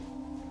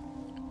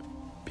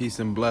Peace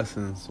and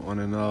blessings, one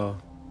and all.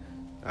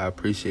 I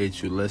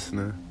appreciate you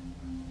listening.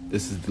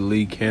 This is the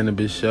League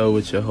Cannabis Show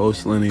with your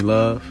host, Lenny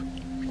Love.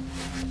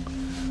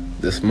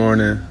 This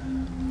morning,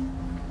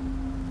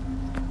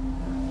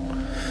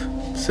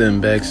 sitting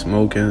back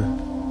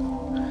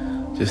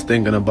smoking, just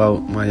thinking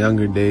about my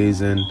younger days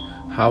and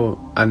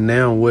how I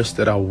now wish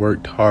that I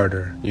worked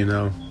harder,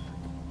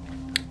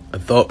 A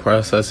thought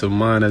process of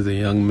mine as a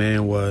young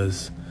man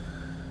was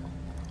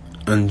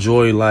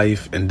enjoy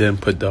life and then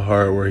put the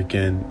hard work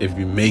in if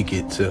you make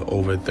it to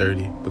over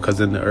 30. Because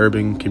in the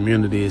urban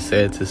community, it's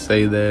sad to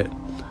say that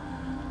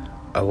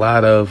a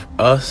lot of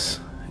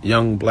us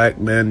young black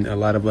men, a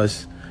lot of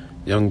us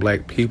young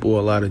black people,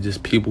 a lot of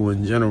just people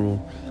in general,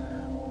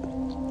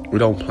 we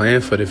don't plan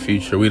for the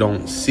future. We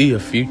don't see a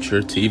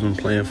future to even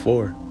plan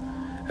for.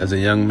 As a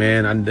young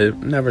man, I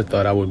never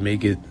thought I would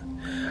make it.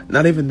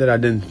 Not even that I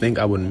didn't think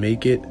I would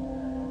make it.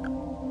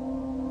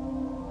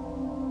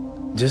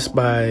 Just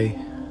by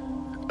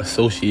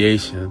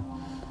association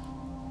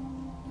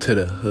to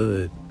the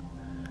hood,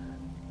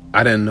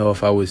 I didn't know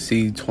if I would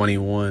see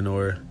 21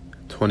 or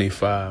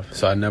 25.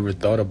 So I never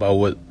thought about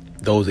what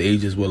those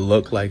ages would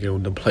look like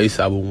and the place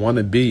I would want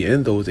to be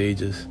in those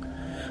ages.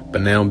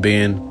 But now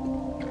being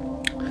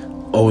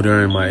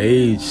older in my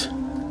age,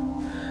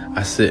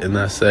 I sit and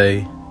I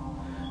say,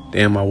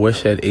 damn, I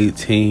wish at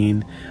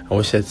 18, I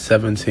wish at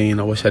 17,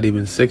 I wish at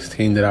even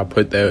 16 that I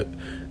put that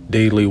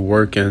daily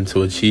work in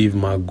to achieve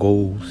my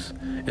goals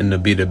and to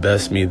be the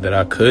best me that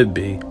I could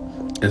be,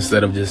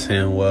 instead of just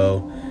saying,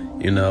 well,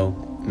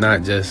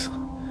 not just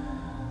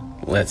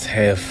let's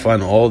have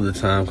fun all the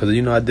time. Because,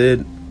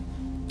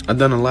 I've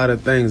done a lot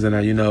of things, and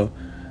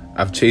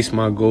I've chased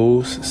my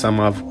goals. Some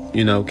I've,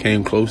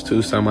 came close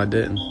to, some I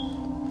didn't.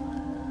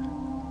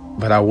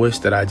 But I wish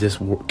that I just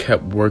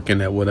kept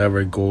working at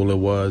whatever goal it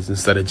was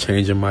instead of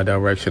changing my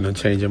direction or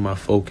changing my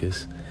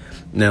focus.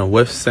 Now,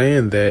 with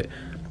saying that,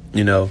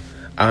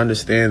 I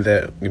understand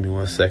that. Give me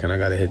 1 second. I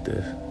got to hit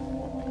this.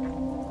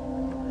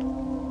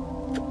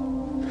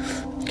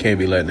 Can't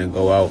be letting it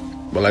go out.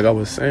 But like I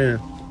was saying,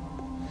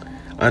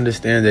 I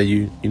understand that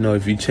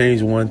if you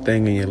change one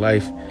thing in your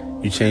life,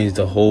 you change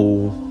the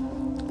whole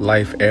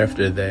life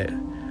after that.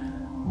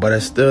 But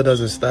it still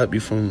doesn't stop you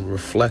from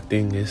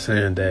reflecting and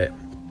saying that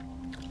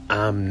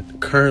I'm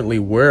currently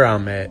where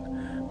I'm at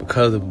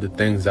because of the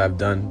things I've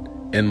done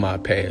in my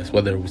past,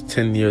 whether it was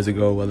 10 years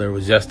ago, whether it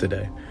was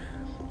yesterday.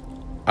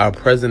 Our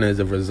present is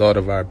a result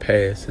of our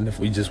past, and if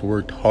we just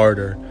worked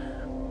harder,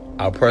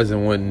 our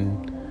present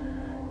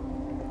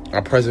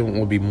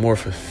would be more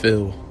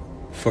fulfilling,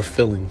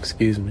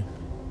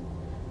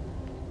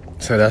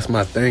 So that's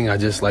my thing. I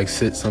just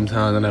sit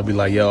sometimes and I'll be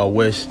like, I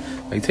wish,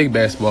 take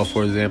basketball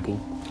for example.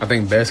 I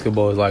think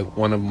basketball is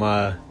one of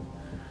my,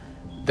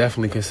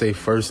 definitely can say,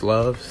 first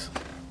loves.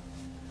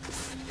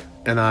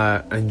 And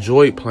I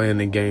enjoyed playing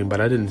the game, but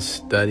I didn't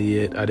study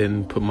it. I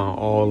didn't put my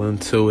all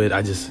into it.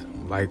 I just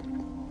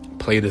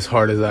played as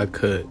hard as I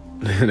could.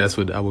 That's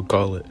what I would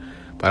call it.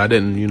 But I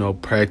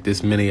didn't,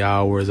 practice many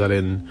hours. I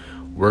didn't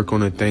work on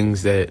the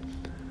things that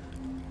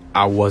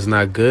I was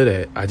not good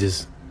at. I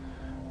just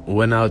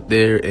went out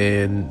there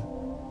and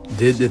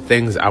did the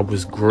things I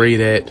was great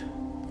at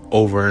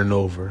over and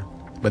over.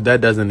 But that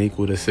doesn't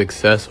equal to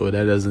success, or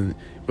that doesn't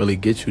really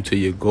get you to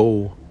your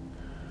goal.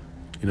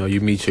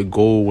 You meet your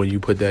goal when you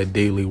put that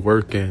daily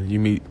work in. You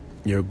meet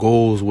your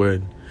goals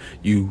when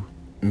you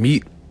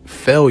meet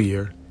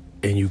failure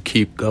and you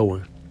keep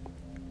going.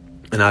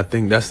 And I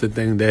think that's the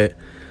thing that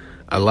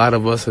a lot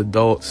of us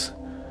adults,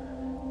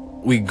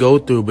 we go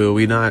through, but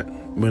we're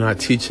not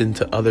teaching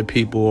to other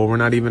people, or we're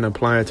not even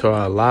applying to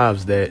our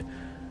lives that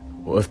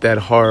with that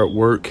hard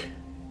work,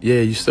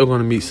 you're still going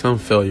to meet some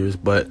failures,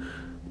 but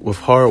with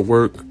hard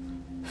work,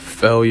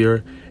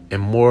 failure,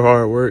 and more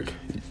hard work,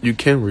 you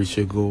can reach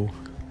your goal.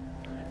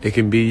 It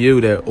can be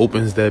you that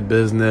opens that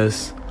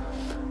business.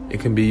 It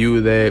can be you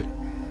that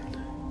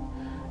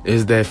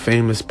is that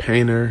famous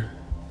painter.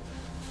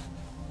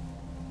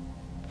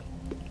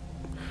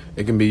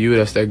 It can be you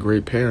that's that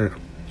great parent.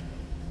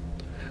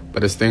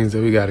 But it's things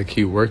that we got to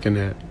keep working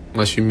at.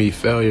 Once you meet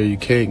failure, you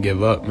can't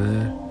give up,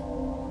 man.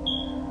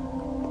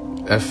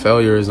 That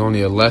failure is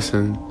only a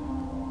lesson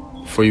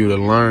for you to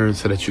learn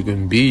so that you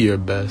can be your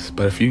best.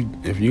 But if you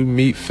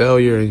meet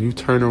failure and you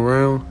turn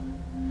around,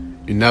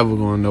 you're never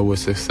going to know what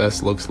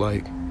success looks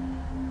like.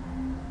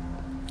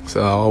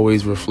 So I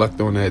always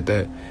reflect on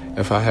that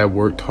if I had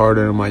worked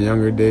harder in my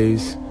younger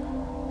days,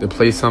 the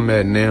place I'm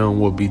at now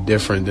will be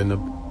different than the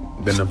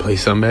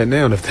place I'm at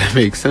now, if that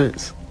makes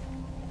sense.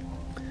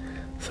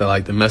 So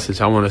the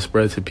message I want to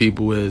spread to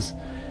people is,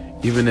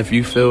 even if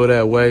you feel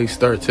that way,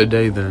 start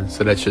today then,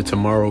 so that your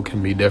tomorrow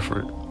can be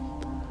different.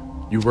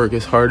 You work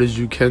as hard as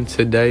you can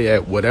today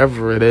at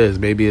whatever it is.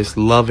 Maybe it's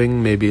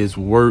loving, maybe it's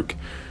work,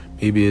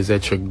 maybe it's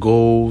at your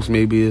goals,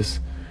 maybe it's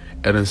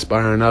at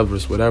inspiring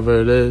others. Whatever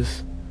it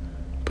is,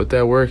 put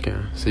that work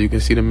in so you can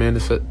see the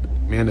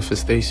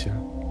manifestation.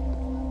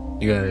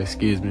 You gotta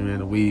excuse me, man.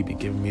 The weed be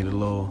giving me the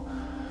little,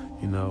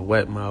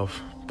 wet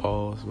mouth,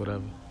 pause,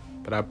 whatever.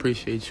 But I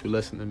appreciate you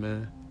listening,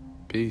 man.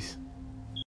 Peace.